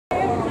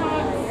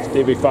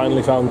Stevie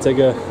finally found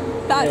Tigger.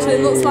 That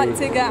actually looks like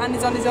Tigger and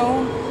he's on his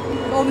own.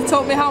 It only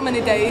took me how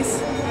many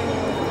days?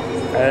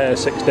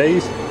 6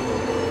 days.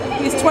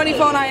 It's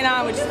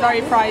 $24.99, which is very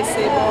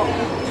pricey,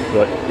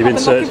 but You've been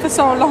looking for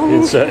so long.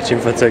 Been searching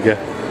for Tigger.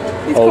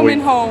 He's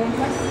coming home.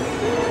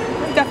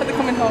 He's definitely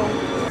coming home.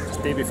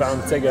 Stevie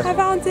found Tigger. I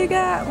found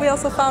Tigger. We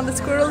also found a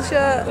squirrel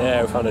shirt.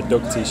 Yeah, we found a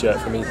Doug t-shirt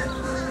for me.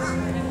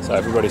 So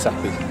everybody's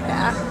happy.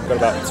 Yeah. We've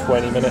got about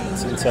 20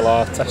 minutes until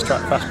our test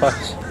track fast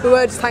pass. We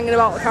were just hanging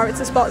about the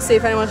character spot to see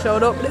if anyone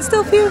showed up, but it's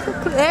still Pluto.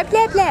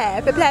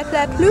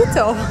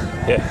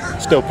 Yeah,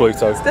 still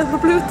Pluto. Still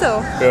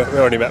Pluto. We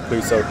already met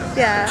Pluto.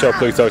 Yeah. I'm sure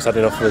Pluto's had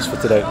enough of us for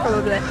today.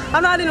 Probably.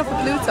 I'm not had enough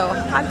of Pluto.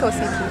 I'd go see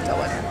Pluto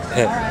again.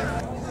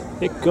 Yeah.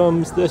 Here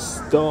comes the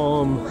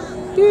storm.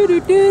 Doo doo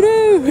doo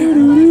doo. Doo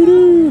doo doo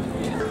doo.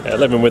 Yeah,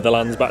 Living with the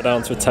Land's back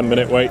down to a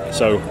 10-minute wait,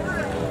 so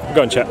we'll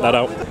go and check that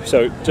out.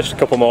 So just a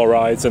couple more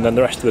rides, and then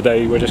the rest of the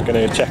day we're just going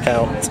to check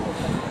out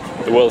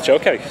the World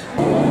Showcase.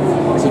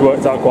 This has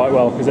worked out quite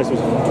well because this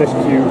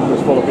queue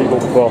was full of people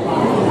before.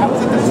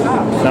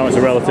 Now it's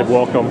a relative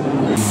walk-on. More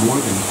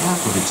than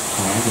half of its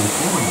plant and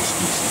animal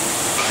species.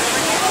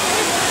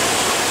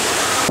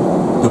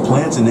 The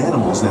plants and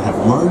animals that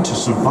have learned to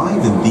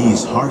survive in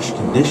these harsh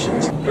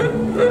conditions.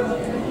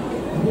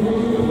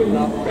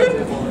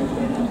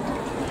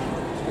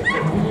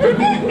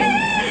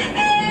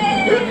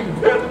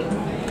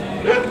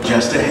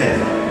 Just ahead.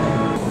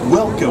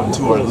 Welcome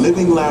to our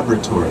living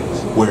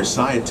laboratories, where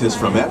scientists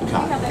from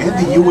Epcot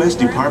and the U.S.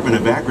 Department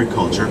of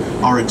Agriculture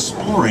are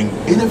exploring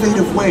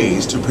innovative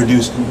ways to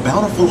produce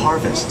bountiful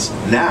harvests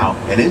now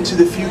and into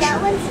the future.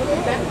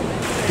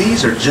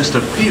 These are just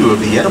a few of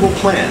the edible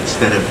plants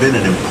that have been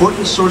an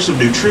important source of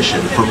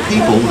nutrition for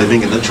people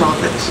living in the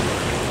tropics.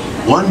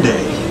 One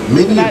day,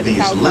 many of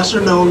these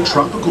lesser-known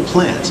tropical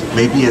plants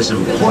may be as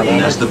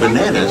important as the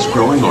bananas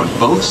growing on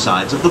both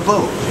sides of the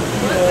boat.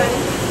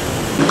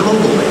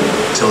 Globally,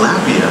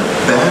 tilapia,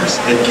 bass,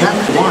 and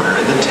catfish water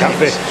in the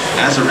tanks.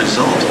 As a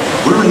result,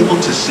 we're able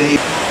to save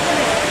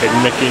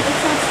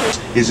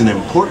is an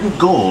important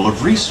goal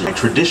of research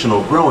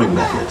traditional growing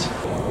methods.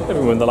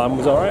 Living with the Land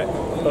was alright.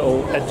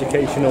 Little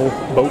educational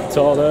boat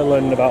tour there,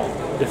 learning about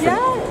different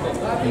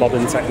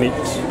modern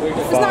techniques. It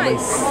was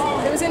nice.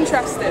 It was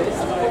interesting.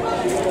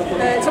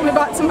 It took me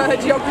back to my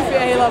geography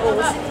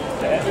A-levels.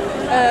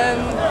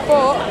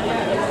 But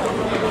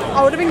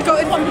I would have been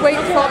gutted if we'd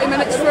waited 40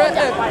 minutes for it,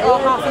 or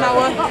half an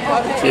hour.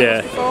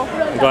 Yeah,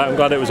 I'm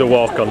glad it was a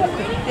walk-on.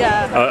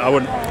 Yeah. I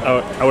wouldn't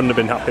have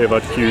been happy if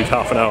I'd queued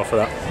half an hour for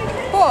that.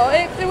 But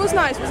it was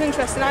nice, it was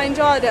interesting, I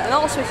enjoyed it, and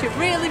also if you're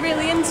really,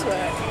 really into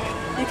it,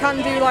 you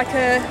can do like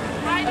a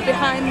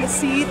behind the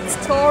scenes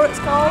tour, it's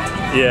called.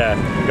 Yeah,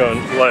 go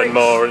and learn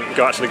more and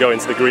actually go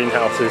into the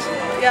greenhouses.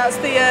 Yeah, it's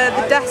the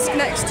desk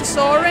next to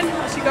Soaring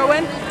as you go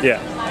in. Yeah.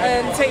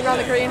 And take you around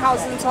the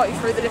greenhouses and talk you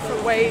through the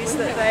different ways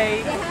that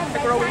they are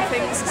growing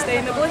things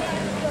sustainably.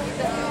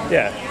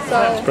 Yeah, so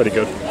that's pretty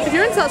good. If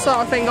you're into that sort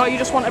of thing, or you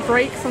just want a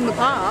break from the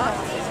park,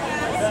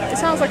 it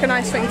sounds like a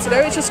nice thing to do.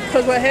 It's just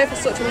because we're here for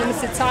such a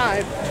limited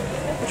time,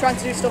 we're trying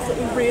to do stuff that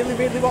we really,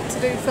 really want to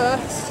do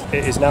first.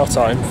 It is now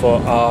time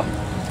for our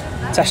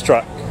test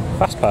track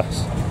fast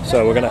pass.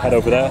 So we're going to head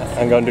over there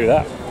and go and do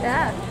that.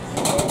 Yeah.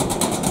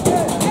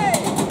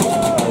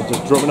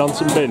 Just drumming on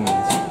some bins.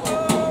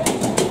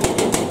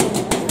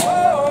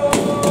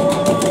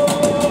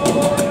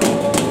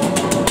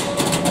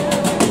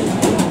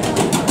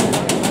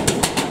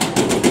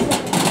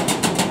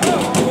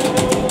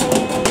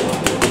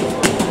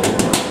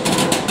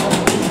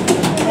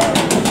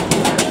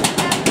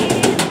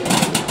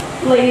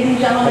 Ladies and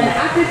gentlemen,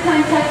 at this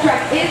time, test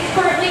track is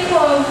currently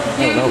closed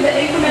due to the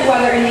inclement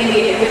weather in the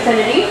immediate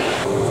vicinity.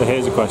 So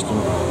here's a question: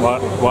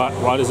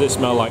 why does it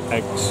smell like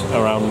eggs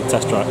around the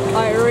test track?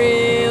 Like a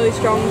really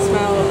strong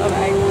smell of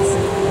eggs.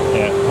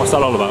 Yeah, what's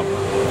that all about?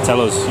 Tell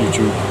us,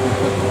 YouTube.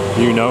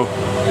 You know.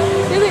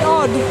 Really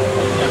odd.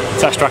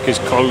 Test track is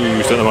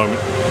closed at the moment.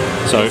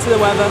 So due to the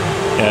weather.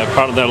 Yeah,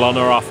 apparently they'll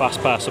honour our fast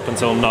pass up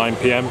until 9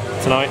 PM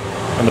tonight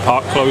when the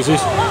park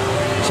closes.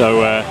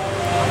 So.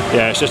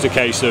 Yeah, it's just a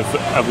case of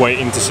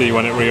waiting to see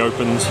when it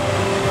reopens,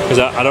 because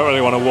I don't really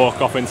want to walk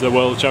off into the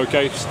World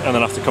Showcase and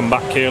then have to come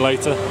back here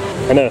later.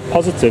 And a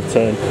positive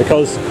turn,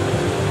 because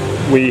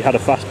we had a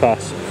fast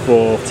pass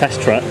for test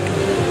track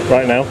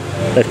right now,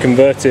 they've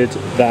converted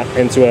that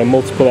into a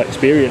multiple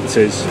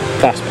experiences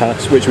fast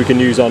pass, which we can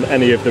use on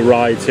any of the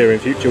rides here in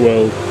Future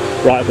World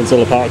right up until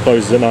the park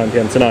closes at 9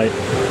 PM tonight.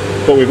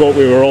 But we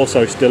were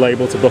also still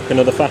able to book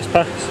another fast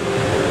pass.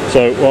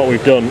 So what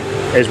we've done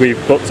is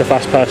we've booked a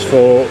fast pass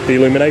for the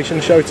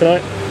IllumiNations show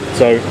tonight,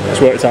 so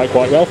it's worked out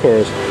quite well for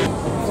us.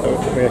 So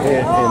we're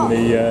here in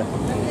the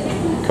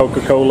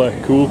Coca Cola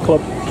Cool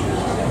Club.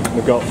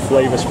 We've got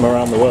flavours from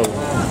around the world,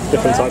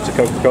 different types of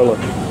Coca Cola.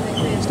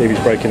 Stevie's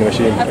breaking the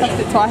machine. I pressed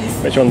it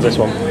twice. Which one's this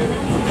one?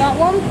 That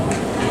one?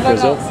 I don't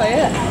know how to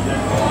say it.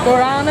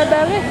 Guarana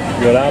berry?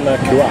 Guarana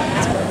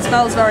Cuat. It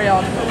smells very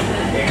odd.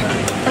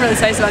 Can't really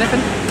say so anything.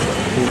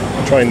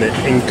 I'm trying the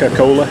Inca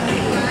Cola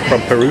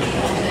from Peru.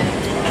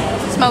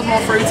 It smells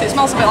more fruity. It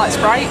smells a bit like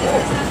Sprite.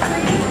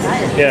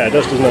 Yeah, it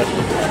does, doesn't it?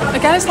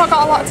 Again, it's not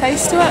got a lot of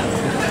taste to it.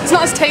 It's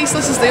not as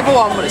tasteless as the other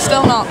one, but it's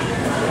still not.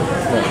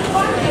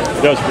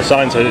 It does. The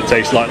sign says it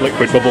tastes like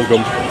liquid bubble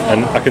gum,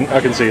 and I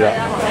can see that.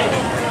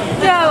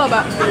 Yeah, a little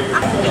bit.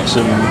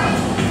 Some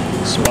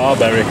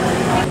smarberry.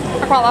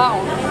 I quite like that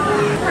one.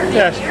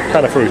 Yeah, it's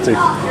kind of fruity.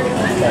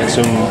 Like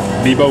some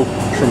Bibo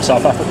from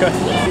South Africa,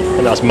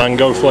 and that's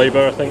mango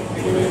flavour, I think.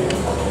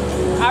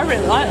 I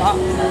really like that.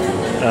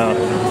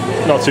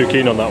 Not too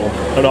keen on that one.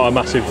 I'm not a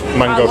massive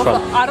mango fan.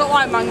 That. I don't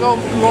like mango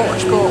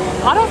much, but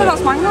I don't think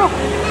that's mango.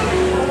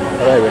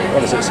 Oh, maybe.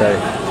 What does it say?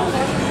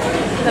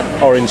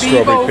 Orange,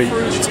 strawberry, peach.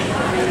 Fruit.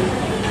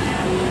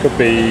 Could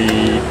be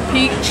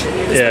Peach.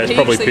 Yeah, it's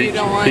probably peach.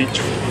 Peach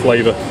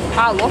flavour.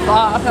 I love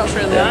that. I think that's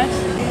really nice.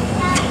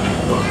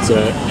 It's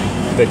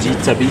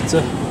Vegeta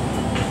Beta.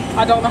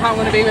 I don't know how I'm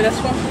going to be with this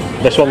one.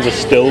 This one's a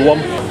still one.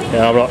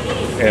 Yeah, I'm not.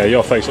 Yeah,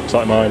 your face looks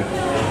like mine.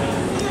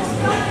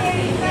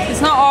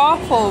 It's not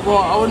awful, but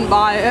I wouldn't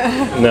buy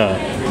it. No.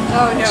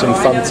 Oh, yeah, Some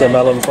Fanta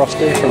Melon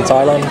Frosty from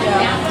Thailand.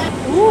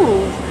 Yeah.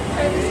 Ooh,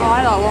 I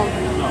like that one.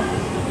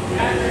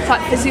 It's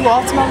like fizzy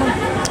watermelon.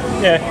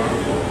 Yeah,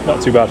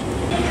 not too bad.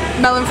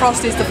 Melon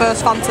Frosty is the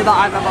first Fanta that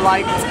I've ever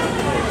liked.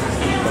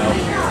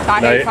 I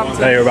hate Fanta.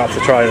 Now you're about to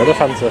try another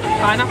Fanta.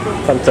 Pineapple.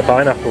 Fanta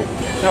Pineapple.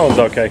 That one's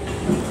okay.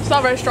 It's not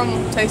a very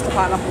strong taste of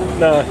pineapple.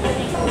 No,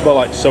 more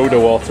like soda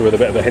water with a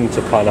bit of a hint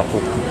of pineapple.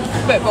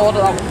 A bit bored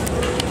of that one.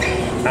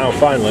 Now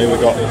finally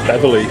we've got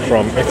Beverly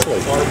from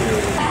Italy.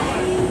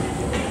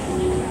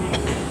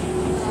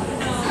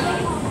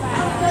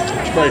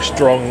 It's a very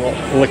strong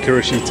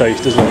licoricey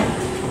taste, isn't it?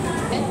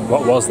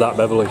 What was that,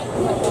 Beverly?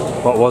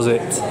 What was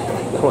it?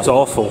 It was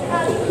awful.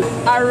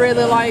 I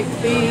really like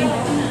the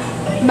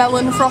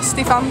Melon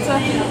Frosty Fanta,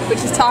 which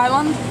is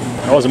Thailand.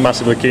 I wasn't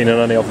massively keen on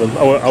any of them.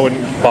 I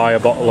wouldn't buy a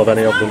bottle of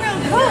any of them.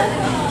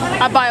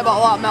 I'd buy a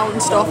bottle of that melon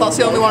stuff, that's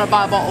the only one I'd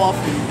buy a bottle of.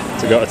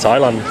 To go to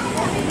Thailand.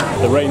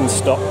 The rain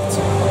stopped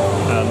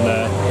and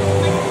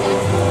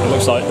it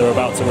looks like they're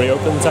about to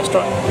reopen the test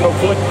track,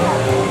 hopefully.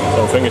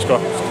 So fingers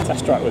crossed. The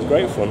test track was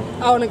great fun.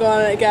 I want to go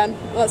on it again.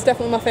 That's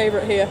definitely my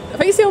favourite here. I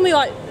think it's the only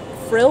like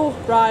thrill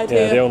ride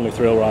here. Yeah, the only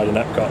thrill ride in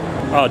Epcot.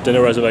 Our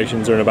dinner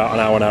reservations are in about an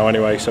hour now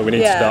anyway, so we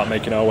need to start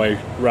making our way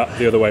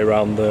the other way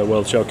around the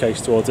World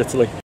Showcase towards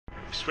Italy.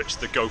 Switch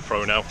the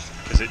GoPro now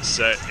because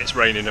it's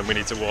raining and we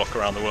need to walk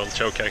around the World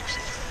Showcase,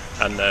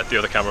 and the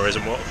other camera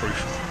isn't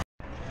waterproof.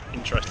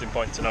 Interesting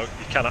point to note,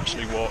 you can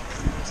actually walk.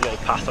 There's a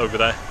little path over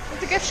there.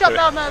 There's a gift shop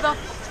down there though.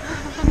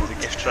 There's a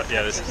gift shop.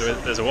 Yeah,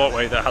 there's a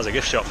walkway that has a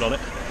gift shop on it.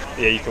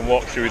 Yeah, you can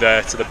walk through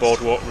there to the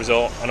Boardwalk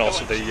Resort, and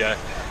also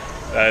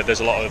there's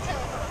a lot of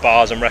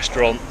bars and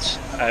restaurants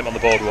on the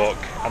boardwalk,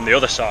 and the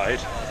other side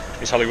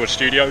is Hollywood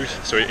Studios,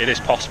 so it is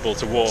possible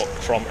to walk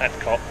from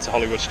Epcot to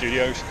Hollywood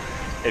Studios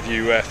if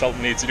you felt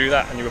the need to do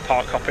that and you were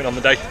park hopping on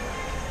the day.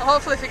 Well,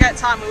 hopefully if we get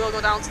time we will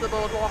go down to the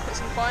boardwalk at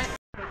some point.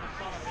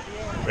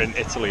 We're in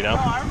Italy now.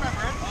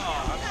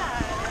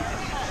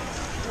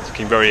 It's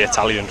looking very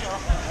Italian,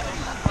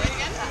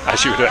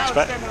 as you would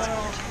expect.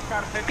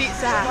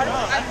 Pizza.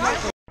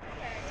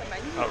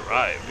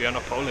 Alright, Via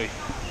Napoli.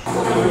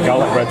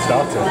 Garlic bread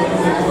starter.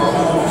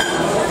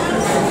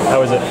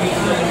 How is it?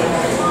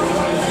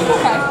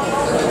 Okay.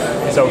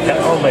 It's okay.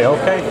 Only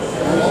okay?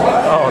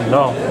 Oh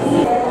no.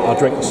 Our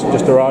drinks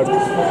just arrived.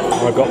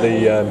 I've got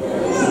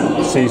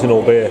the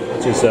seasonal beer,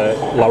 which is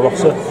La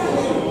Rossa.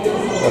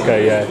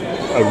 Okay,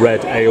 a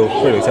red ale,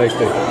 really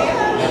tasty.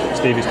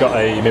 Stevie's got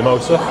a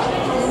mimosa. Is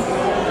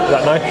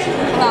that nice?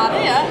 Nah,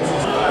 yeah.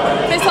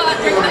 It's like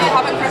that drink that you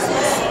have at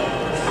Christmas.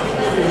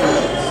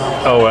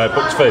 Oh,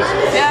 Bucks Fizz?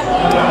 Yeah.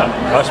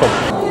 Nice one.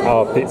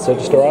 Our pizza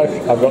just arrived.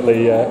 I've got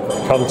the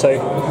Conte,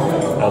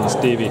 and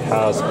Stevie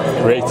has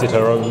created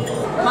her own.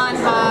 Mine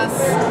has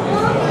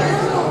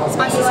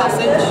spicy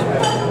sausage,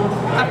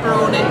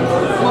 pepperoni,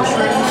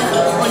 mushrooms,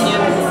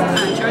 onions,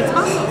 and cherry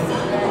tomato.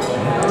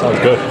 Sounds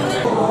good.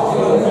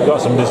 We've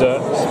got some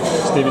desserts.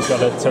 Stevie's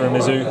got a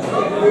tiramisu.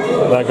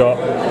 And I got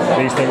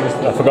these things.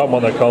 I've forgotten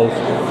what they're called.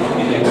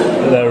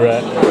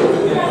 They're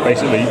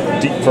basically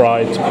deep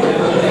fried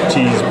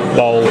cheese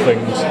ball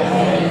things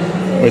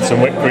with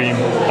some whipped cream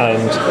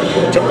and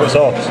chocolate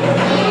sauce.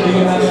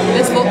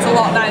 This looks a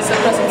lot nicer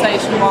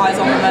presentation wise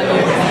on the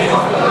menu.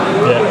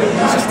 Yeah.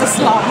 It's just a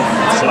slab.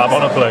 Slab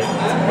on a plate.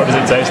 What does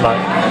it taste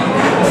like?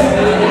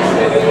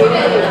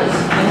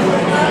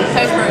 It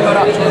tastes pretty good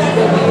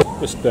actually.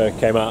 Just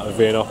came out of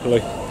Via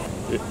Napoli.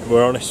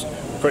 We're honest,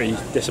 pretty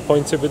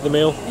disappointed with the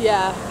meal.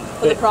 Yeah,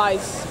 for the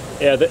price.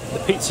 Yeah, the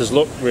pizzas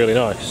look really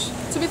nice.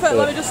 To be fair,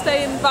 let me just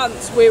say in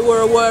advance, we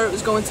were aware it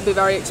was going to be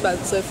very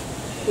expensive.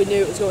 We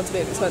knew it was going to be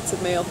an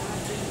expensive meal.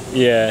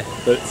 Yeah,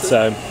 but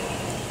I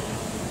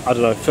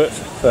don't know,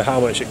 for how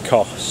much it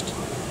cost,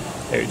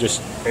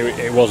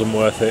 it wasn't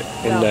worth it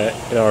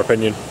in our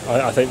opinion.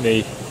 I think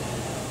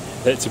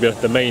to be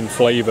honest, the main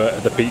flavour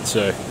of the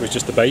pizza was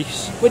just the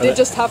base. We did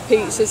just have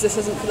pizzas, this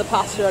isn't for the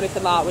pasta or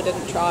anything like that, we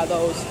didn't try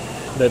those.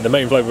 The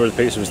main flavour of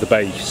the pizza was the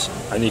base,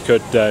 and you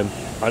could, and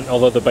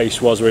although the base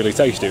was really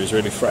tasty, it was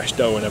really fresh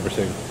dough and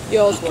everything.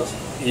 Yours was?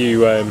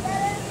 You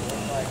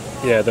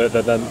Yeah,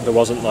 there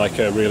wasn't like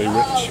a really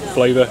rich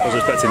flavour. I was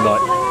expecting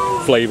like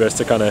flavours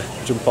to kind of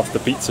jump off the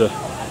pizza,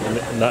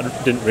 and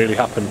that didn't really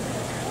happen.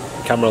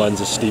 The camera lens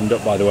is steamed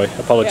up, by the way.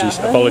 Apologies,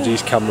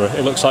 apologies, camera.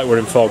 It looks like we're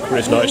in fog, but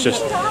it's not. It's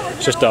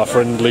just our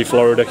friendly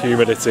Florida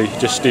humidity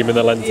just steaming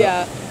the lens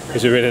up.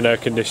 Because we've been in air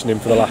conditioning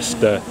for the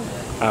last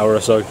hour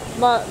or so.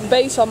 My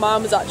base on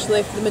mine was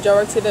actually, the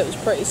majority of it was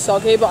pretty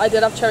soggy, but I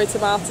did have cherry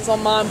tomatoes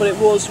on mine, but it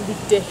was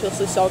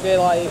ridiculously soggy,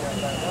 like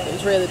it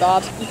was really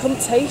bad. You couldn't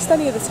taste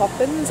any of the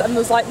toppings, and there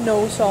was like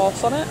no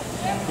sauce on it.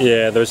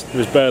 Yeah, there was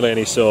barely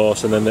any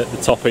sauce, and then the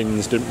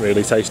toppings didn't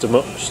really taste of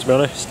much, to be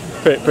honest.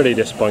 Pretty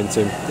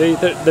disappointing.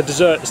 The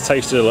desserts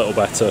tasted a little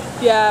better.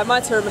 Yeah, my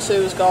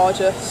tiramisu was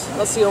gorgeous.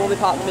 That's the only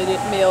part of the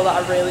meal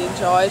that I really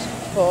enjoyed,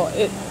 but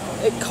it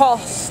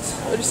cost,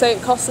 would you say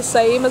it cost the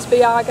same as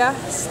Be Our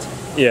Guest?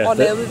 Yeah, or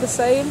nearly the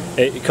same.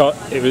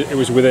 It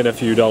was within a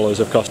few dollars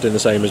of costing the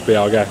same as Be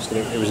Our Guest,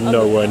 and it was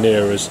nowhere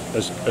near as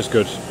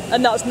good.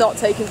 And that's not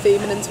taking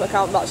theming into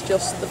account, that's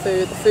just the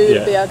food. The food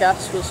at Be Our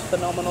Guest was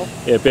phenomenal.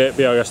 Yeah,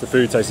 Be Our Guest, the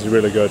food tasted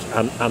really good,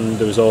 and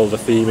there was all the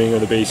theming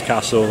of the Beast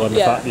Castle, and the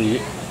fact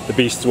that the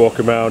Beasts walk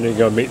around and you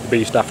go and meet the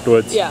Beast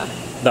afterwards. Yeah,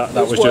 that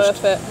was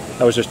worth it.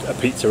 That was just a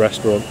pizza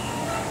restaurant.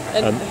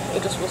 And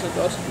it just wasn't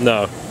good.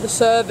 No. The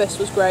service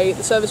was great.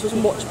 The service was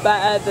much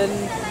better than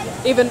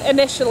even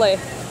initially.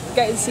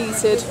 Getting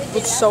seated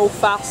was so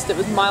fast. It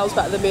was miles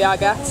better than Be Our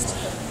Guest.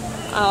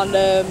 And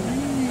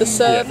the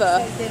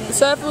server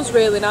was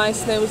really nice.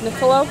 His name was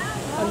Nicolo.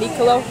 I'm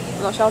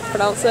not sure how to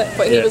pronounce it,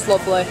 but he was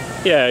lovely.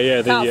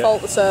 Yeah. Can't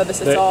fault the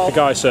service at all. The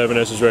guy serving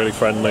us was really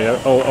friendly.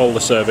 All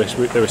the service,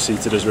 they were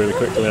seated us really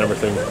quickly and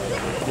everything.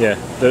 Yeah,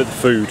 the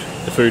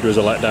food was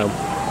a letdown.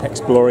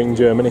 Exploring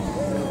Germany.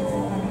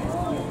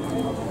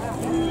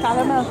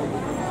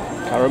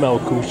 Caramel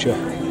Kucha.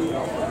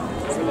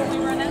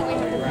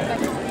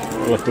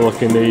 Let's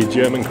look in the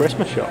German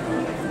Christmas shop.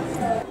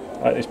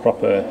 Like these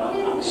proper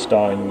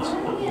steins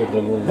with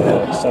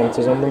little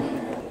Santas on them.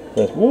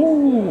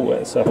 Woo!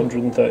 It's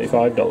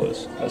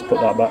 $135. Let's put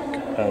that back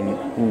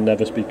and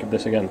never speak of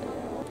this again.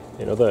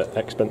 In other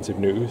expensive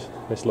news,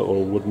 this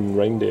little wooden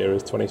reindeer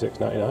is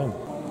 $26.99.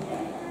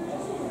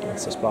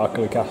 It's a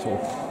sparkly castle.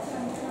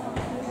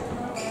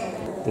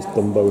 This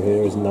Dumbo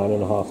here is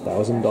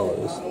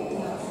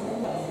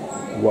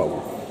 $9,500.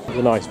 Whoa. There's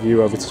a nice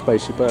view over to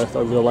Spaceship Earth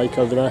over the lake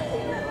over there.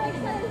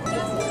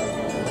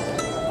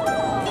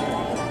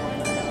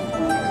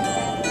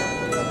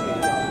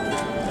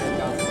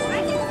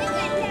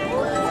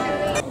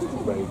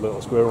 Brave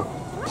little squirrel.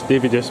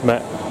 Stevie just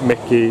met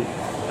Mickey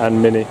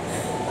and Minnie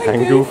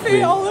and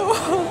Goofy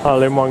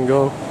all in one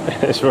go.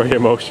 It's very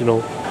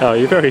emotional. Oh,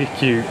 you're very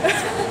cute.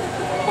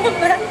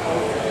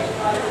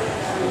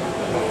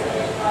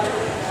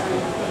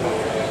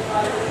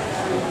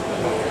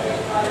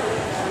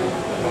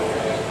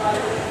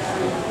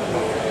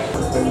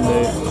 In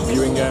the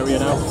viewing area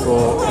now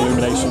for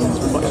IllumiNations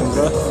Reflections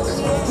of Earth.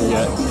 The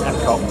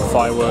Epcot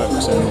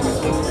fireworks and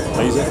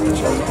laser.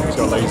 It's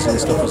got lasers and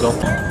stuff as well.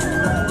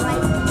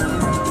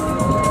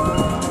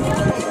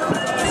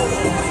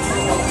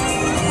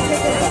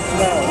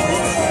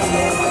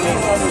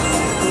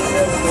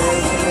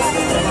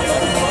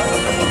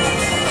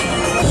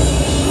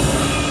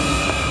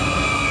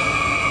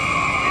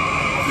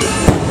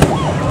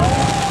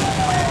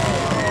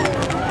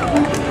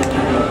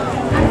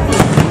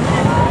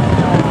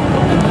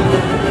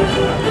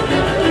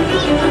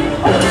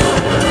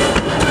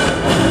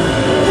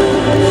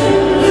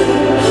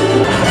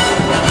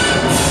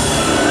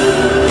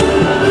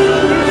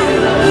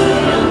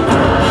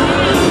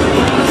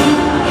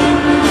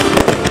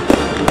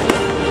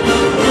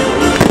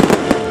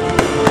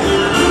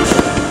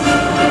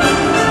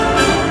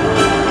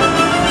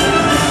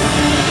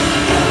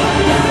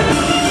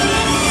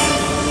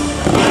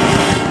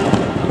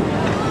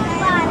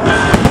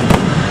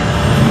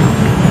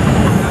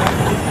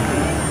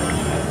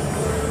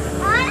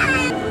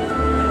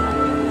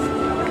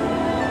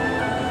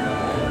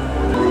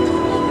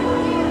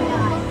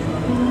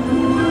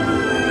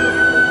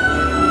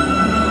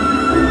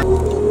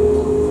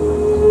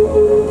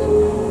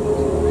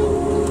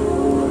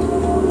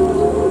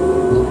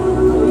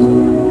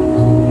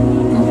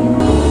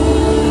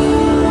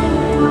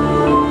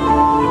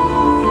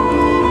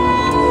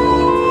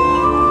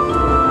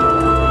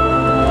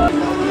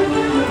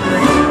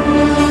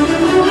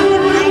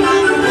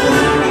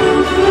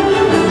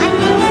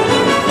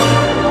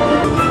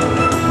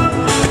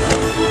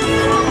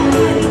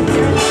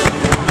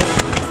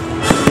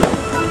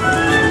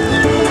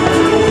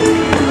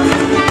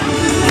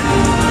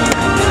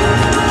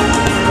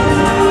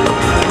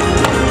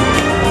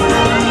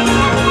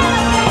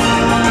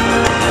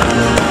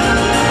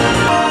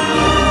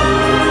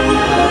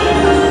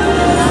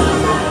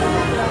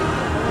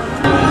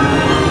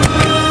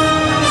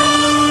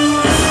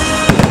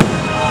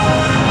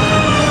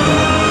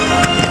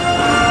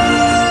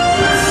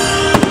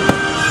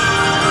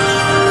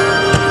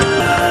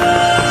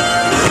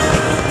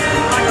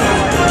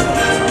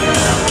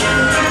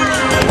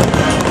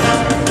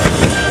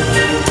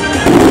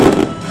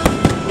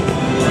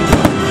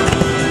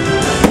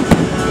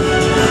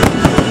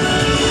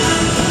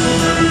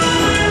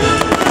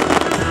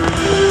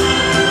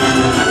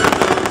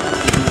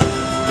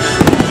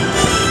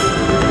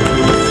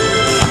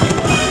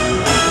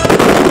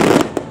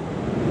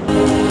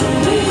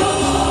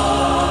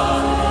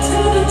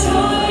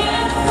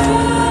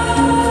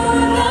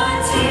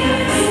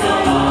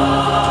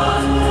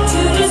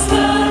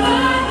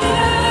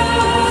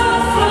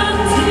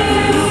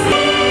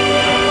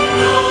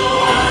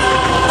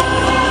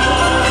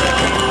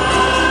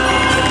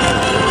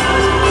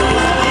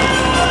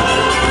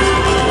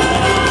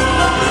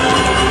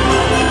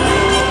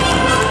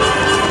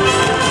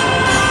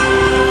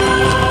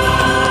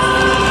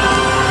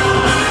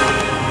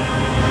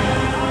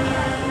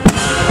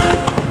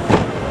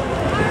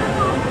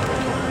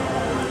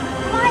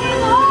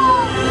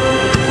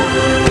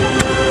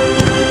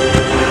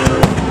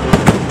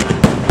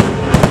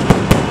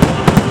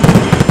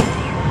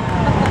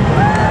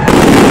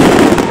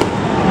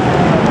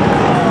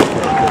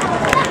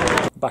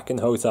 in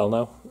the hotel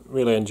now.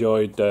 Really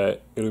enjoyed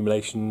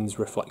IllumiNations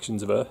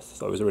Reflections of Earth.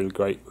 That was a really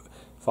great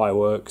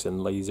fireworks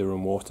and laser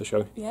and water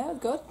show. Yeah,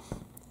 good.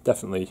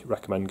 Definitely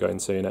recommend going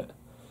and seeing it.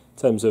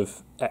 In terms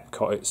of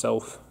Epcot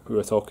itself, we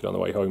were talking on the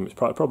way home, it's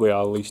probably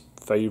our least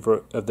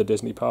favourite of the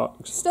Disney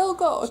parks. Still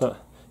good. So,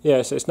 yeah,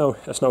 it's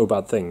no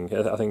bad thing.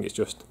 I think it's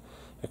just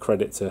a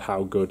credit to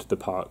how good the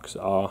parks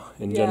are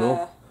in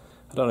general.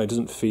 I don't know, it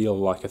doesn't feel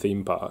like a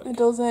theme park. It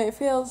doesn't. It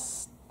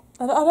feels...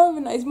 I don't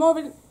even know. It's more of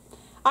an...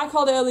 I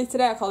called it earlier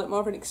today, I called it more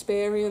of an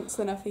experience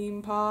than a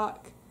theme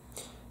park.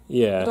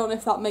 Yeah. I don't know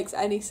if that makes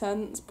any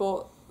sense,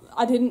 but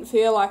I didn't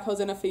feel like I was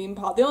in a theme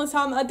park. The only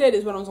time that I did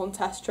is when I was on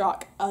Test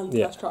Track, and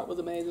Test Track was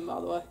amazing, by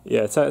the way.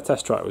 Yeah,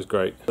 Test Track was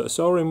great. The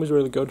Soaring was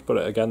really good,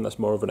 but again, that's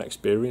more of an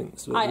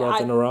experience rather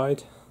than a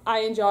ride. I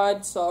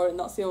enjoyed Soaring.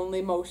 That's the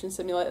only motion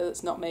simulator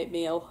that's not made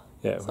me ill.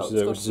 Yeah,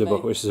 so which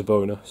is a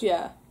bonus.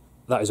 Yeah.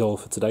 That is all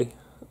for today.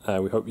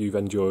 We hope you've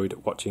enjoyed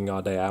watching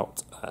our day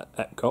out at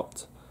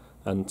Epcot.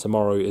 And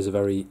tomorrow is a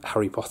very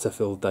Harry Potter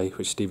filled day,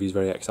 which Stevie's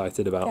very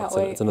excited about.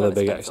 It's another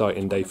big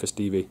exciting day for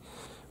Stevie.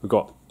 We've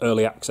got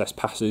early access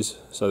passes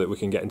so that we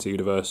can get into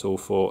Universal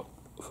for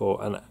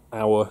an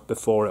hour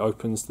before it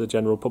opens to the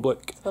general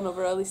public. It's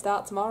another early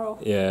start tomorrow.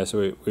 Yeah,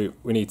 so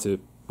we need to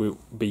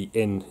be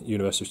in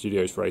Universal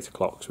Studios for 8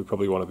 o'clock, so we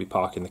probably want to be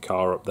parking the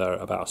car up there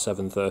at about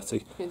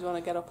 7:30. Means we want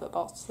to get up at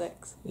about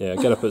 6. Yeah,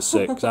 get up at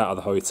 6, out of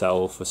the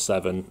hotel for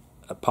 7,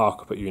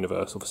 park up at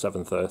Universal for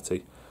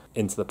 7:30,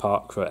 into the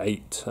park for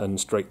 8, and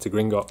straight to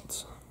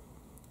Gringotts.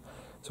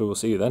 So we'll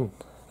see you then.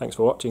 Thanks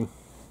for watching.